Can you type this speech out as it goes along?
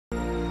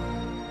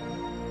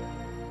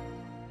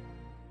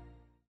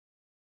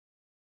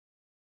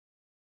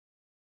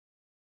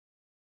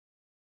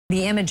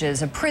The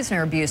images of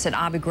prisoner abuse at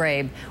Abu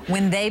Ghraib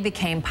when they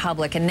became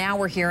public, and now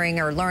we're hearing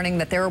or learning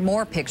that there are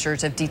more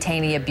pictures of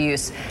detainee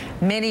abuse,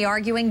 many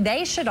arguing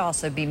they should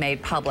also be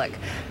made public.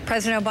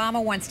 President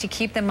Obama wants to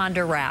keep them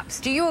under wraps.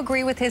 Do you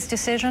agree with his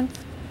decision?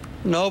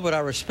 No, but I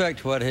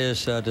respect what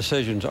his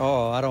decisions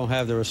are. I don't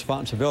have the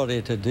responsibility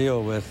to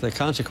deal with the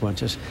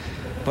consequences.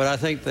 But I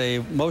think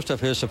most of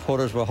his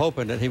supporters were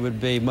hoping that he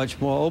would be much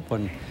more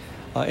open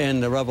in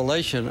the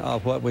revelation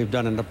of what we've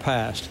done in the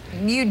past.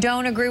 You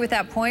don't agree with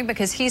that point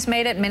because he's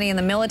made it, many in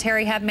the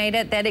military have made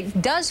it, that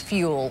it does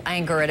fuel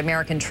anger at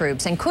American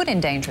troops and could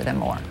endanger them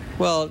more.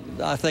 Well,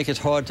 I think it's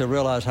hard to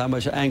realize how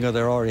much anger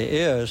there already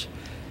is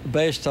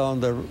based on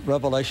the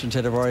revelations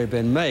that have already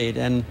been made.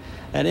 And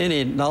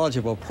any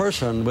knowledgeable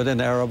person within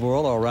the Arab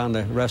world or around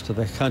the rest of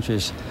the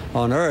countries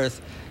on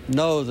earth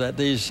know that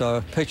these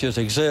pictures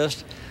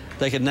exist.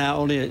 They can now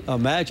only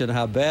imagine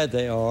how bad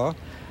they are,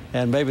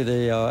 and maybe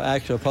the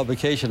actual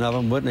publication of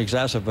them wouldn't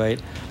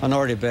exacerbate an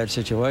already bad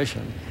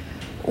situation.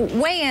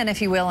 Weigh in,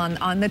 if you will,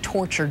 on the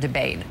torture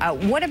debate.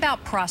 What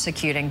about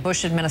prosecuting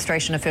Bush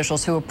administration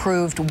officials who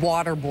approved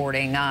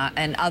waterboarding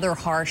and other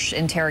harsh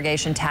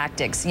interrogation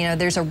tactics? You know,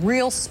 there's a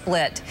real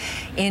split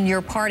in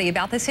your party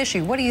about this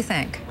issue. What do you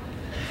think?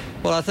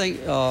 Well, I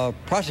think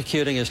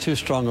prosecuting is too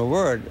strong a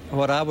word.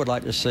 What I would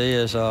like to see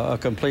is a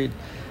complete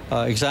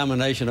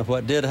examination of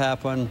what did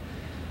happen,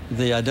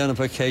 the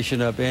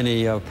identification of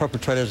any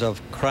perpetrators of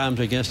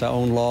crimes against our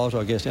own laws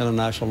or against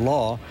international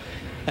law,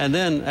 and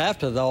then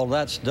after all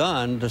that's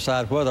done,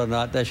 decide whether or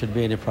not there should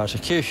be any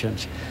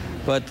prosecutions.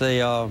 But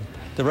the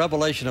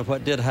revelation of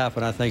what did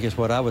happen, I think, is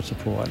what I would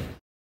support.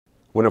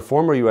 When a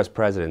former U.S.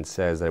 president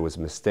says that it was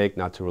a mistake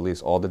not to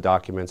release all the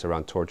documents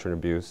around torture and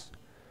abuse,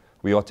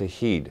 we ought to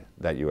heed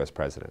that U.S.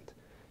 president.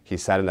 He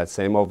sat in that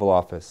same Oval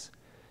Office.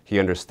 He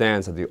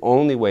understands that the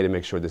only way to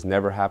make sure this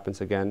never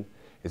happens again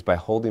is by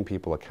holding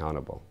people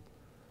accountable.